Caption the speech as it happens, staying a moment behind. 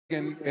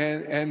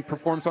and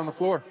performs on the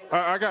floor.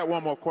 I got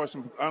one more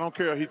question. I don't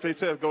care. He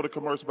says go to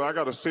commercial, but I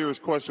got a serious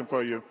question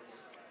for you.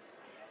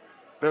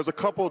 There's a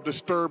couple of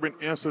disturbing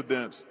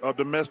incidents of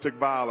domestic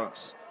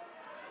violence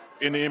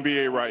in the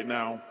NBA right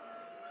now.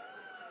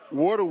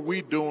 What are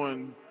we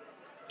doing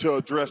to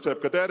address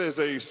that? Because that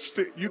is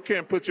you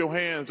can't put your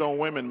hands on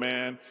women,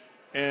 man.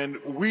 And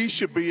we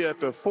should be at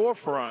the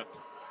forefront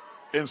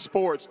in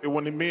sports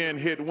when the men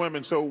hit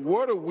women. So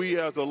what are we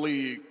as a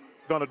league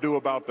going to do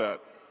about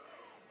that?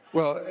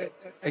 Well,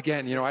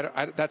 again,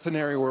 that's an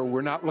area where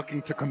we're not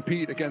looking to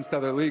compete against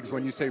other leagues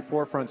when you say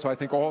forefront. So I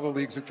think all the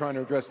leagues are trying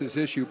to address this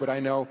issue. But I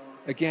know,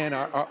 again,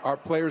 our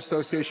Players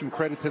Association,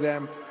 credit to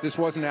them, this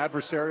wasn't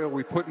adversarial.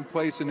 We put in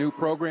place a new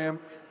program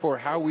for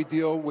how we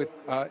deal with,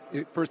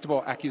 first of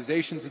all,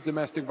 accusations of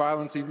domestic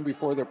violence even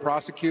before they're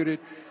prosecuted.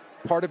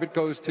 Part of it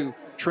goes to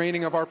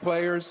training of our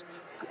players,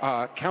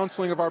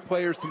 counseling of our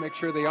players to make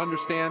sure they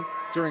understand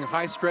during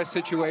high-stress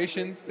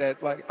situations that,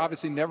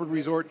 obviously never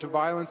resort to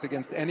violence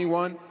against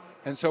anyone.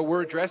 And so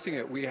we're addressing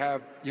it. We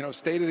have,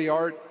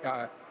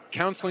 state-of-the-art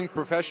counseling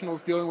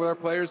professionals dealing with our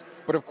players.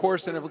 But, of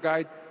course, and if a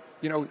guy,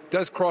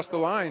 does cross the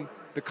line,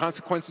 the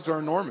consequences are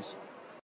enormous.